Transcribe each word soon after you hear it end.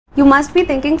You must be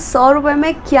thinking 100 रुपये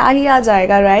में क्या ही आ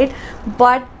जाएगा, right?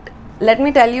 But let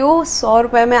me tell you, 100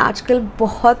 रुपये में आजकल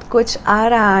बहुत कुछ आ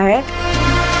रहा है.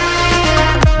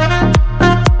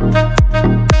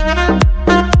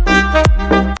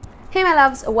 Hey my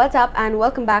loves, what's up and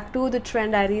welcome back to the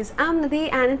Trend Diaries. I'm Nidhi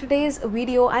and in today's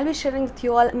video I'll be sharing with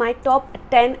you all my top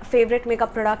 10 favorite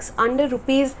makeup products under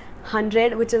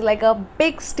 ₹100, which is like a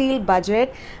big steal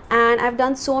budget, and I've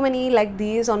done so many like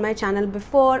these on my channel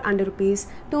before, under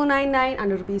 ₹299,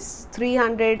 under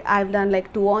 ₹300. I've done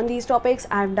like 2 on these topics.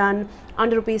 I've done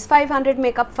under ₹500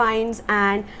 makeup finds,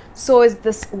 and so is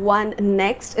this one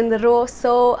next in the row.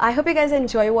 So I hope you guys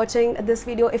enjoy watching this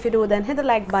video. If you do, then hit the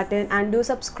like button and do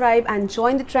subscribe and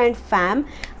join the Trend fam.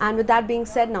 And with that being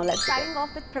said, now let's starting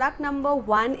off with product number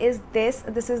 1 is this.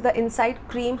 This is the Inside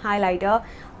Cream Highlighter.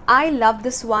 I love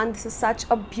this one. This is such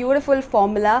a beautiful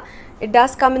formula. It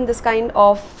does come in this kind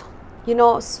of, you know,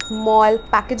 small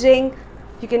packaging.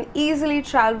 You can easily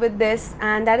travel with this,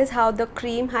 and that is how the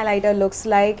cream highlighter looks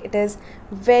like. It is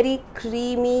very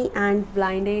creamy and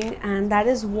blinding, and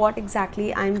that is what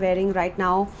exactly I'm wearing right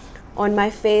now on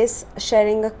my face.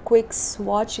 Sharing a quick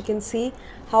swatch, you can see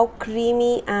how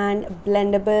creamy and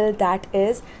blendable that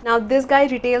is. Now this guy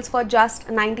retails for just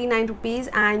 99 rupees,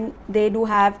 and they do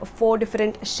have 4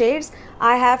 different shades.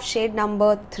 I have shade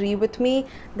number 3 with me.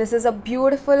 This is a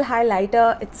beautiful highlighter.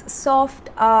 It's soft.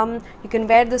 You can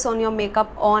wear this on your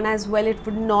makeup on as well. It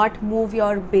would not move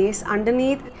your base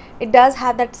underneath. It does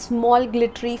have that small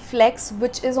glittery flecks,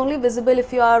 which is only visible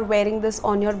if you are wearing this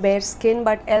on your bare skin,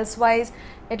 but elsewise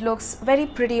it looks very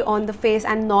pretty on the face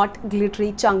and not glittery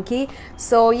chunky.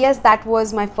 So yes, that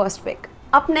was my first pick.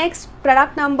 Up next,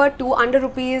 product number 2 under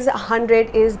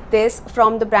 ₹100 is this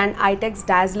from the brand Eyetex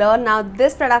Dazller. Now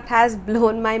this product has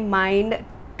blown my mind,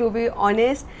 to be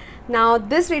honest. Now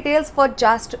this retails for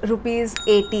just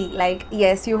 ₹80. Like,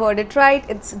 yes, you heard it right,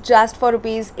 it's just for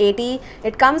 ₹80.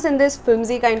 It comes in this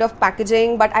flimsy kind of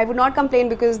packaging, but I would not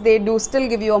complain because they do still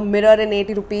give you a mirror in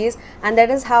 80 rupees, and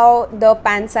that is how the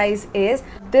pan size is.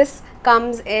 This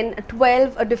comes in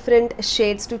 12 different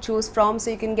shades to choose from,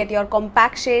 so you can get your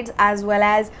compact shades as well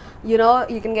as, you know,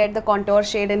 you can get the contour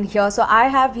shade in here. So I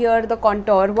have here the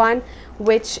contour one,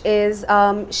 which is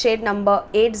shade number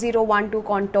 8012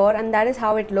 contour, and that is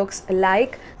how it looks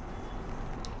like.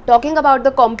 Talking about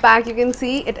the compact, you can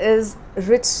see it is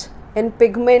rich in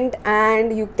pigment,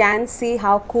 and you can see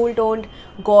how cool toned,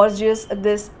 gorgeous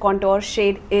this contour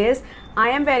shade is. I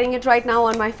am wearing it right now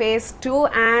on my face too,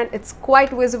 and it's quite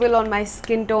visible on my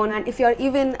skin tone, and if you're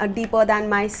even deeper than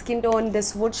my skin tone, this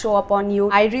would show up on you.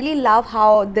 I really love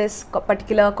how this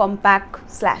particular compact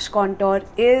slash contour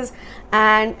is,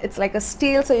 and it's like a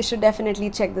steal, so you should definitely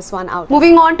check this one out.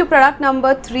 Moving on to product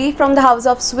number 3 from the house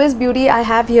of Swiss Beauty, I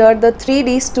have here the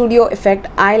 3D Studio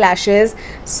Effect eyelashes.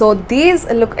 So these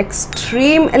look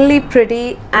extremely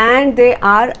pretty, and they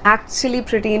are actually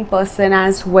pretty in person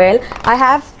as well.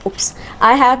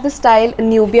 I have the style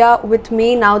Nubia with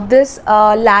me. Now this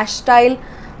lash style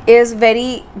is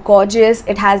very gorgeous.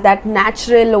 It has that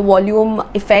natural volume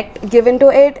effect given to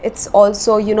it. It's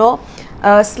also, you know,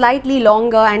 slightly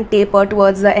longer and taper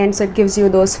towards the end, so it gives you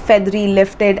those feathery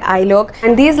lifted eye look.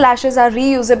 And these lashes are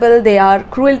reusable, they are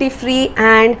cruelty free,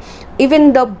 and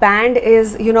even the band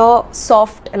is, you know,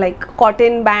 soft like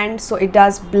cotton band, so it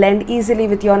does blend easily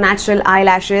with your natural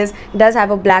eyelashes. It does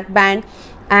have a black band,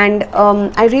 and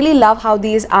I really love how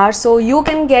these are. So you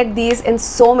can get these in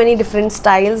so many different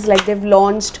styles. Like, they've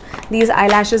launched these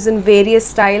eyelashes in various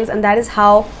styles, and that is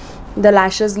how the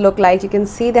lashes look like. You can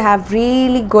see they have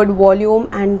really good volume,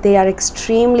 and they are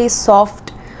extremely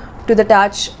soft to the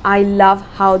touch. I love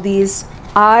how these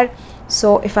are.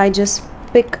 So if I just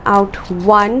pick out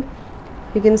one,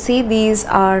 you can see these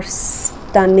are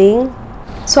stunning.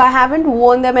 So I haven't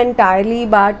worn them entirely,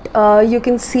 but you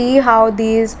can see how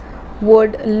these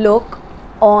would look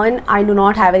on. I do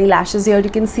not have any lashes here. You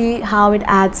can see how it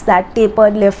adds that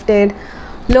tapered lifted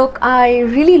look. I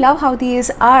really love how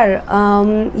these are.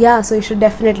 Yeah, so you should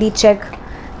definitely check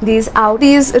these out.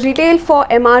 These retail for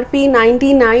MRP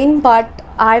 99, but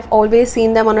I've always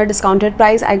seen them on a discounted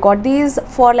price. I got these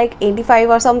for like 85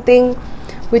 or something,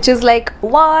 which is like,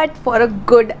 what, for a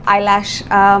good eyelash.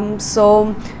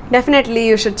 So definitely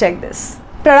you should check this.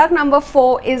 Product number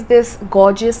 4 is this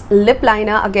gorgeous lip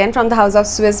liner, again from the house of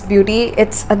Swiss Beauty.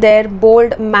 It's their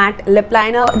bold matte lip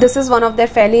liner. This is one of their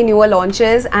fairly newer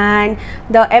launches, and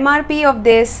the MRP of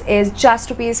this is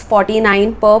just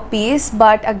 ₹49 per piece,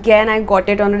 but again I got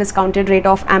it on a discounted rate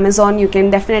of Amazon. You can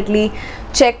definitely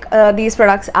check these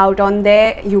products out on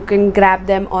there. You can grab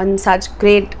them on such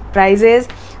great prices.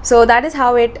 So that is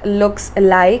how it looks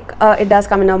like. It does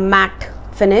come in a matte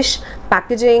finish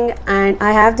packaging, and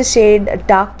I have the shade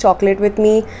Dark Chocolate with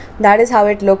me. That is how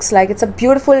it looks like. It's a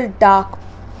beautiful dark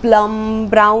plum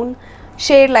brown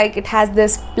shade, like it has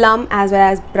this plum as well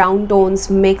as brown tones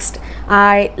mixed.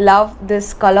 I love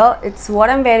this color. It's what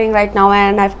I'm wearing right now,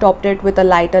 and I've topped it with a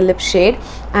lighter lip shade.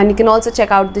 And you can also check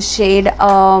out the shade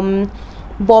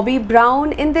Bobby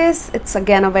Brown in this. It's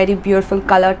again a very beautiful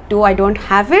color too. I don't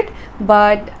have it,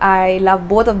 but I love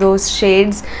both of those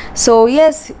shades. So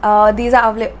yes, these are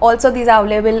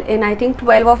available in I think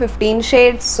 12 or 15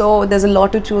 shades, so there's a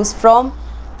lot to choose from.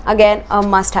 Again, a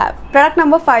must have. Product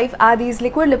number 5 are these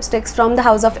liquid lipsticks from the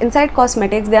house of Inside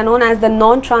Cosmetics. They are known as the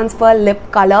non-transfer lip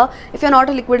color. If you're not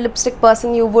a liquid lipstick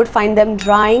person, you would find them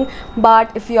drying,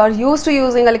 but if you are used to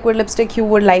using a liquid lipstick, you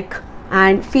would like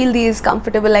and feel these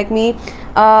comfortable like me.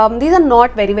 These are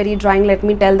not very drying, let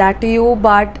me tell that to you,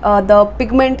 but the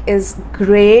pigment is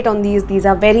great on these. These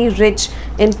are very rich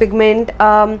in pigment.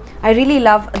 I really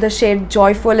love the shade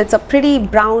Joyfull. It's a pretty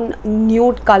brown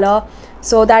nude color.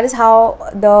 So that is how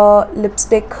the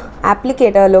lipstick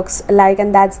applicator looks like,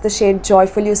 and that's the shade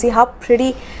Joyfull. You see how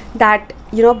pretty that,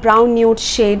 you know, brown nude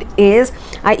shade is.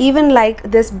 I even like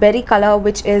this berry color,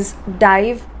 which is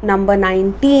Dive number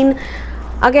 19.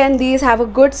 Again, these have a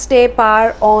good stay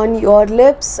power on your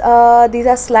lips. These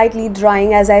are slightly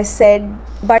drying, as I said,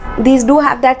 but these do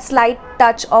have that slight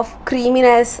touch of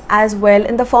creaminess as well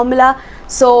in the formula,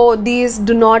 so these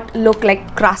do not look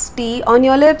like crusty on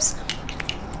your lips.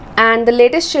 And the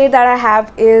latest shade that I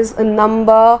have is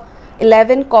number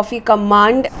 11 Coffee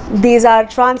Command. These are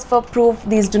transfer proof.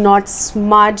 These do not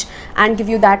smudge and give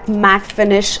you that matte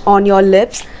finish on your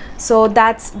lips. So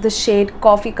that's the shade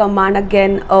Coffee Command.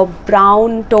 Again, a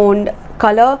brown toned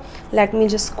color. Let me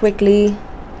just quickly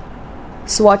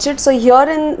swatch it. So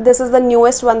here this is the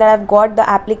newest one that I've got. The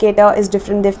applicator is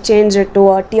different. They've changed it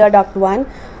to a tear duct one.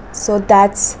 So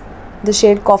that's the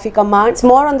shade Coffee Command. It's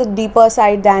more on the deeper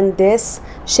side than this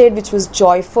shade, which was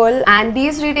Joyfull, and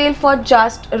these retail for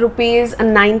just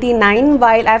 ₹99,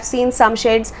 while I've seen some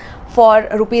shades for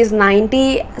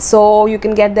 ₹90, so you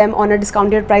can get them on a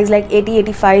discounted price like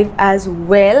 80-85 as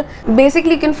well.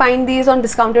 Basically, you can find these on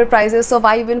discounted prices, so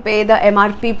why even pay the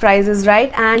MRP prices,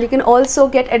 right? And you can also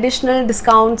get additional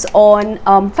discounts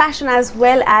on fashion as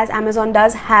well, as Amazon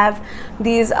does have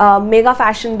these mega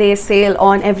fashion day sale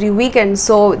on every weekend,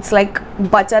 so it's like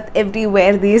bachat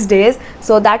everywhere these days.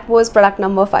 So that was product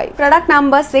number 5. Product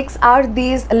number 6 are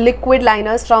these liquid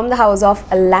liners from the house of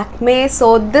Lakme.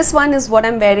 So this one is what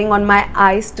I'm wearing on my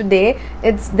eyes today.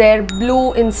 It's their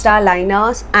blue Insta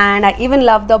liners, and I even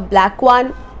love the black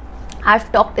one.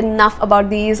 I've talked enough about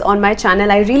these on my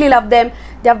channel. I really love them.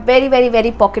 They are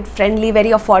very pocket friendly, very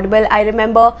affordable. I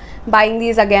remember buying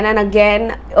these again and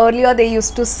again. Earlier they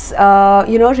used to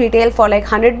you know, retail for like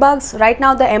 $100. Right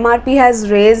now the MRP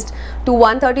has raised to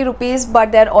 130 rupees,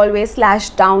 but they're always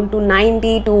slashed down to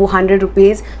 90 to 100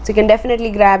 rupees. So you can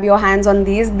definitely grab your hands on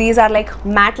these. These are like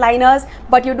matte liners,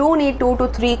 but you do need 2 to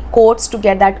 3 coats to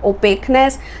get that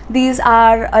opaqueness. These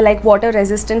are like water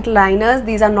resistant liners.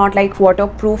 These are not like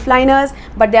waterproof liners,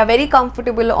 but they are very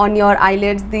comfortable on your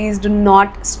eyelids. These do not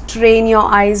strain your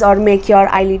eyes or make your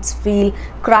eyelids feel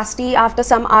crusty after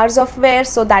some hours of wear.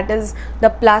 So that is the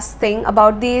plus thing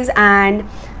about these, and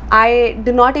I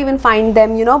do not even find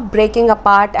them, you know, breaking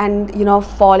apart and, you know,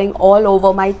 falling all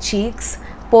over my cheeks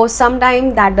post some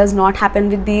time. That does not happen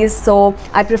with these, so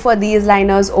I prefer these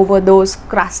liners over those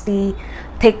crusty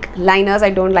thick liners. I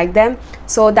don't like them.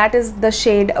 So that is the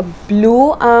shade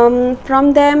blue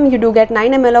from them. You do get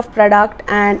 9 ml of product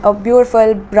and a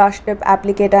beautiful brush tip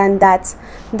applicator, and that's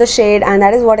the shade, and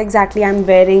that is what exactly I'm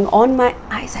wearing on my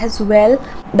eyes as well.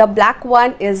 The black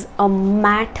one is a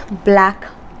matte black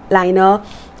liner,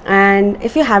 and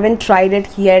if you haven't tried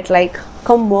it yet, like,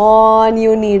 come on,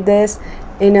 you need this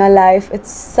in your life.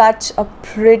 It's such a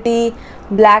pretty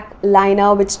black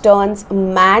liner which turns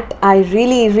matte. I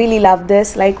really love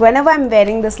this. Like, whenever I'm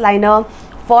wearing this liner,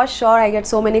 for sure I get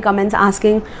so many comments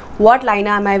asking what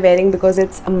liner am I wearing, because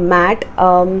it's a matte.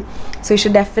 So you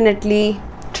should definitely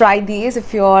try these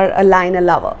if you're a liner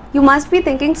lover. You must be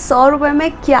thinking 100 रुपए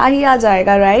में क्या ही आ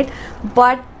जाएगा, right?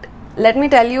 But let me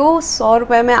tell you, 100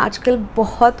 रुपए में आजकल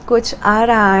बहुत कुछ आ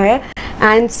रहा है.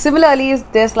 And similarly is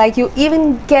this, like, you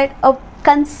even get a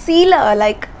concealer,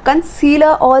 like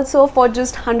concealer also for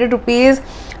just 100 rupees.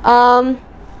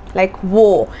 Like,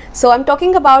 whoa. So I'm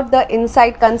talking about the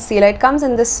Inside concealer. It comes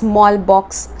in this small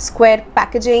box square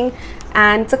packaging,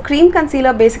 and it's a cream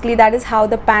concealer. Basically, that is how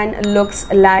the pan looks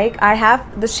like. I have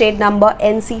the shade number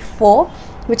NC4,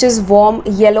 which is warm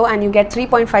yellow, and you get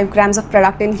 3.5 grams of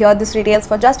product in here. This retails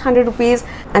for just 100 rupees,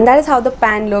 and that is how the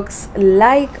pan looks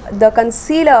like. The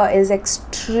concealer is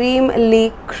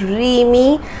extremely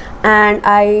creamy, and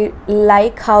I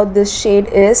like how this shade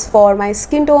is. For my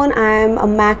skin tone, I am a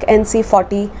MAC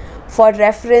NC40. For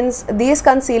reference, these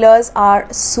concealers are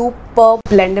super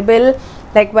blendable.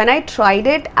 Like when I tried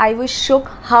it, I was shook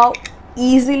how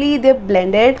easily they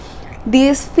blended.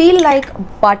 These feel like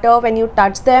butter when you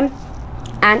touch them,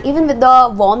 and even with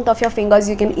the warmth of your fingers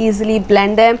you can easily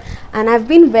blend them. And I've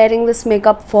been wearing this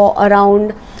makeup for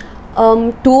around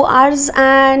 2 hours,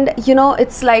 and you know,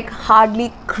 it's like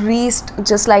hardly creased,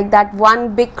 just like that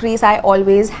one big crease I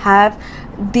always have.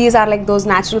 These are like those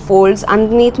natural folds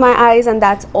underneath my eyes, and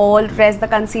that's all. Rest the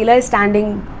concealer is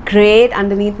standing great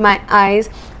underneath my eyes.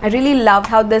 I really loved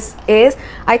how this is.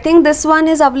 I think this one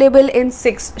is available in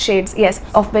 6 shades, yes,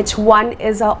 of which one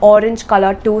is a orange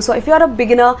color too. So if you're a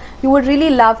beginner, you would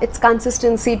really love its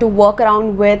consistency to work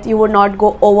around with. You would not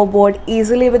go overboard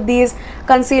easily with these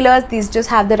concealers. These just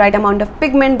have the right amount of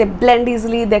pigment, they blend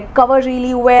easily, they cover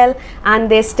really well,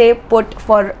 and they stay put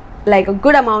for like a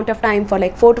good amount of time, for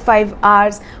like 4 to 5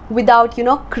 hours, without, you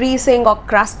know, creasing or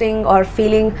crusting or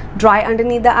feeling dry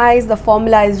underneath the eyes. The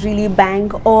formula is really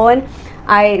bang on.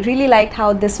 I really liked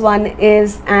how this one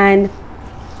is, and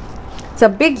it's a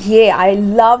big yay. I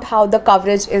loved how the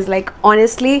coverage is. Like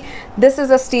honestly, this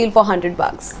is a steal for 100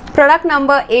 bucks. Product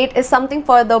number 8 is something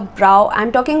for the brow.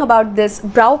 I'm talking about this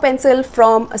brow pencil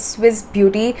from Swiss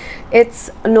Beauty.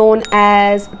 It's known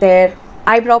as their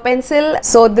eyebrow pencil.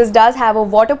 So this does have a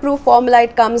waterproof formula.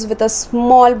 It comes with a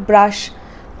small brush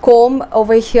comb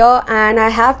over here, and I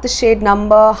have the shade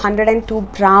number 102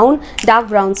 brown, dark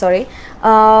brown, sorry.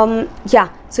 Yeah,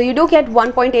 so you do get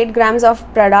 1.8 grams of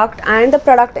product, and the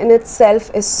product in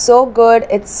itself is so good.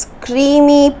 It's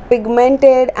creamy,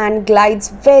 pigmented, and glides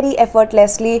very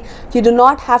effortlessly. You do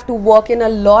not have to work in a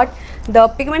lot. The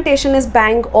pigmentation is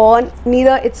bang on.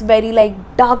 Neither it's very like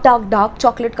dark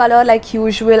chocolate color like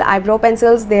usual eyebrow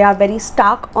pencils. They are very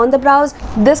stark on the brows.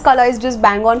 This color is just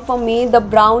bang on for me. The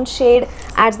brown shade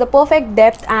adds the perfect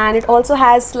depth, and it also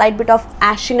has slight bit of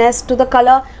ashiness to the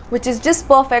color, which is just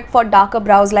perfect for darker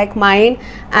brows like mine.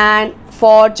 And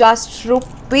for just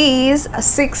rupees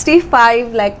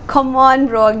 65, like come on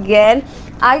bro, again,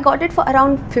 I got it for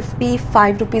around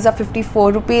 55 rupees or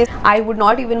 54 rupees. I would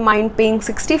not even mind paying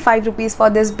 65 rupees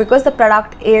for this, because the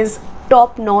product is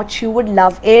top notch. You would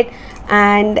love it.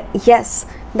 And yes,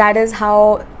 that is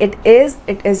how it is.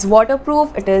 It is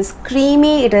waterproof, it is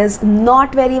creamy, it is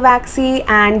not very waxy,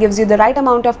 and gives you the right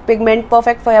amount of pigment,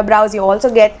 perfect for your brows. You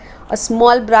also get a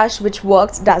small brush which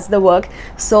does the work,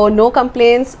 so no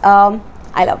complaints.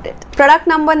 I loved it. Product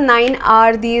number 9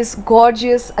 are these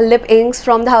gorgeous lip inks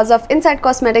from the house of Inside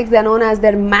Cosmetics. They are known as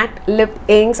their matte lip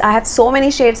inks. I have so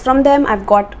many shades from them. I've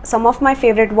got some of my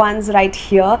favorite ones right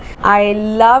here. I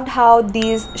loved how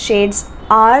these shades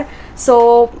are.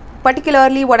 So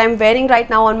particularly what I'm wearing right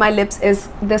now on my lips is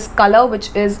this color,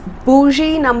 which is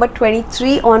Bougie number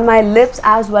 23 on my lips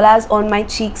as well as on my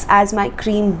cheeks as my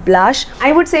cream blush.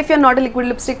 I would say if you're not a liquid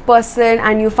lipstick person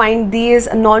and you find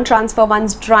these non-transfer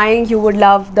ones drying, you would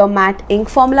love the matte ink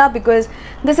formula, because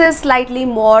this is slightly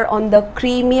more on the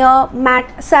creamier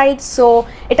matte side. So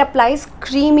it applies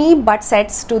creamy but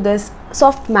sets to this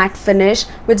soft matte finish,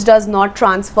 which does not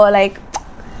transfer. Like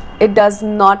it does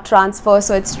not transfer,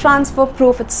 so it's transfer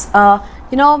proof. It's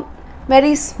you know,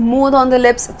 very smooth on the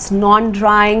lips. It's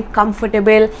non-drying,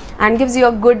 comfortable, and gives you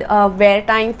a good wear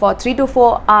time for 3 to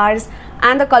 4 hours.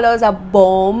 And the colors are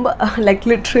bomb, like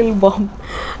literal bomb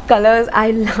colors.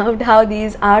 I loved how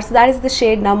these are. So that is the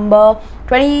shade number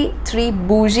 23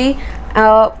 Bougie.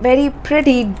 Very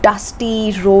pretty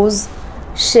dusty rose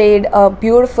shade, a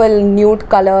beautiful nude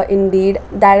color indeed.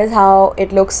 That is how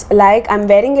it looks like. I'm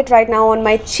wearing it right now on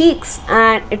my cheeks,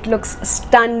 and it looks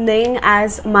stunning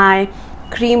as my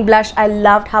cream blush. I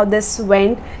loved how this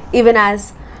went even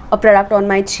as a product on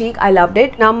my cheek. I loved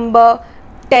it. Number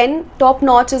 10, top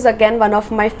notch, is again one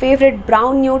of my favorite,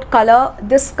 brown nude color.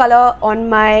 This color on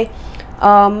my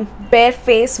bare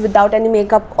face without any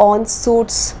makeup on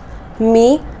suits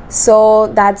me. So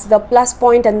that's the plus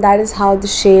point, and that is how the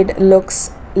shade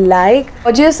looks like.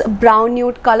 Gorgeous brown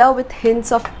nude color with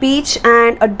hints of peach,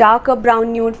 and a darker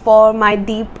brown nude for my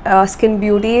deep skin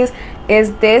beauties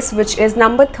is this, which is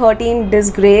number 13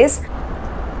 Disgrace.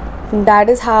 That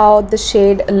is how the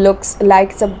shade looks like.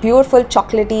 It's a beautiful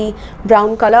chocolatey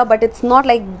brown color, but it's not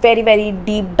like very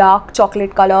deep dark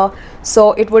chocolate color,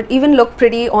 so it would even look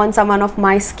pretty on someone of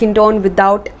my skin tone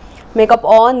without makeup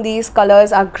on. These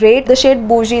colors are great. The shade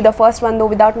Bougie, the first one though,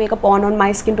 without makeup on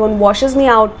my skin tone, washes me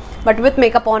out but with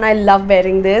makeup on I love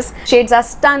wearing this. Shades are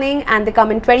stunning and they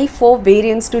come in 24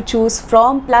 variants to choose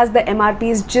from, plus the MRP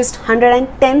is just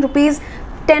 110 rupees.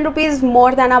 10 rupees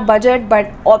more than our budget, but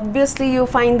obviously you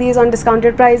find these on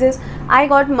discounted prices. I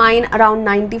got mine around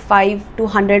 95 to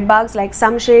 100 bucks. Like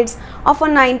some shades are for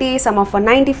 90, some are for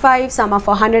 95, some are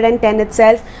for 110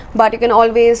 itself, but you can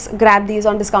always grab these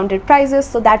on discounted prices.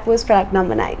 So that was product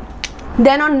number 9.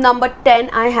 Then on number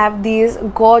 10 I have these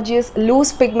gorgeous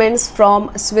loose pigments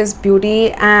from Swiss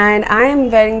Beauty, and I am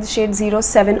wearing the shade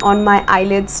 07 on my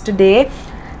eyelids today.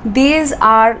 These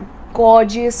are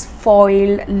gorgeous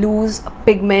foiled loose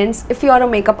pigments. If you are a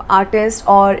makeup artist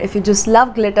or if you just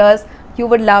love glitters, you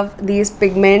would love these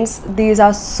pigments. These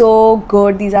are so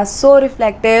good, these are so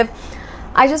reflective.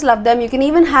 I just love them. You can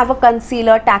even have a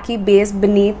concealer tacky base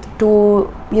beneath to,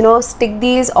 you know, stick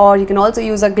these, or you can also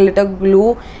use a glitter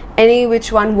glue. Any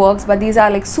which one works, but these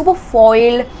are like super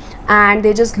foiled and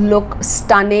they just look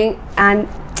stunning. And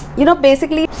you know,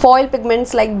 basically foil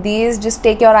pigments like these just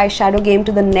take your eyeshadow game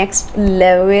to the next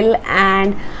level,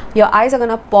 and your eyes are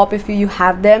gonna pop if you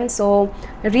have them. So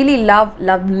I really love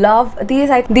these.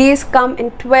 These come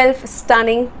in 12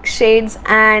 stunning shades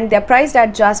and they're priced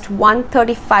at just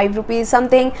 135 rupees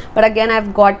something, but again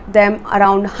I've got them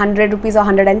around 100 rupees or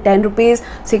 110 rupees,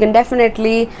 so you can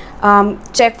definitely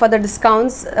check for the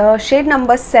discounts. Shade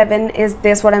number 7 is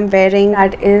this, what I'm wearing.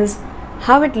 That is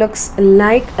how it looks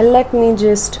like. Let me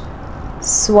just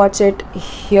swatch it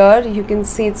here. You can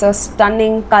see it's a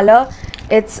stunning color.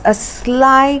 It's a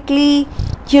slightly,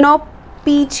 you know,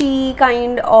 peachy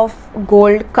kind of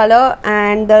gold color,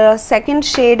 and the second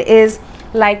shade is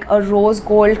like a rose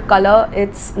gold color.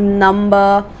 It's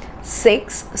number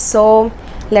 6. So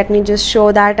let me just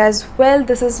show that as well.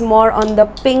 This is more on the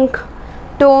pink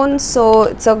tone, so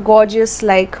it's a gorgeous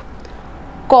like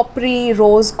coppery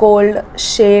rose gold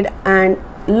shade, and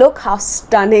look how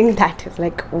stunning that is.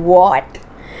 Like, what?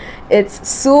 It's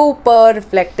super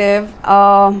reflective.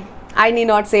 I need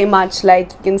not say much,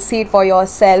 like you can see it for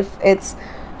yourself. It's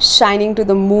shining to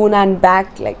the moon and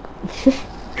back. Like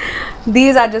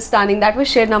these are just stunning. That was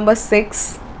shade number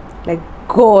 6. Like,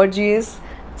 gorgeous.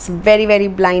 It's very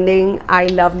blinding. I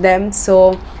love them.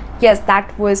 So yes,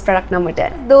 that was product number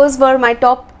 10. Those were my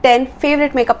top 10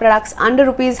 favorite makeup products under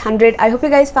rupees 100. I hope you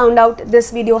guys found out this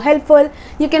video helpful.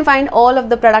 You can find all of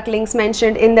the product links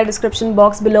mentioned in the description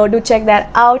box below. Do check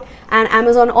that out. And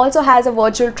Amazon also has a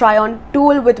virtual try-on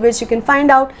tool with which you can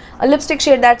find out a lipstick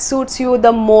shade that suits you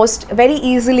the most very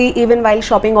easily, even while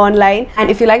shopping online. And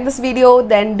if you like this video,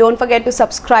 then don't forget to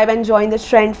subscribe and join the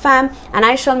Trend fam. And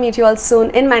I shall meet you all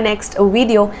soon in my next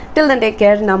video. Till then, take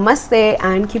care, namaste,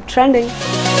 and keep trending.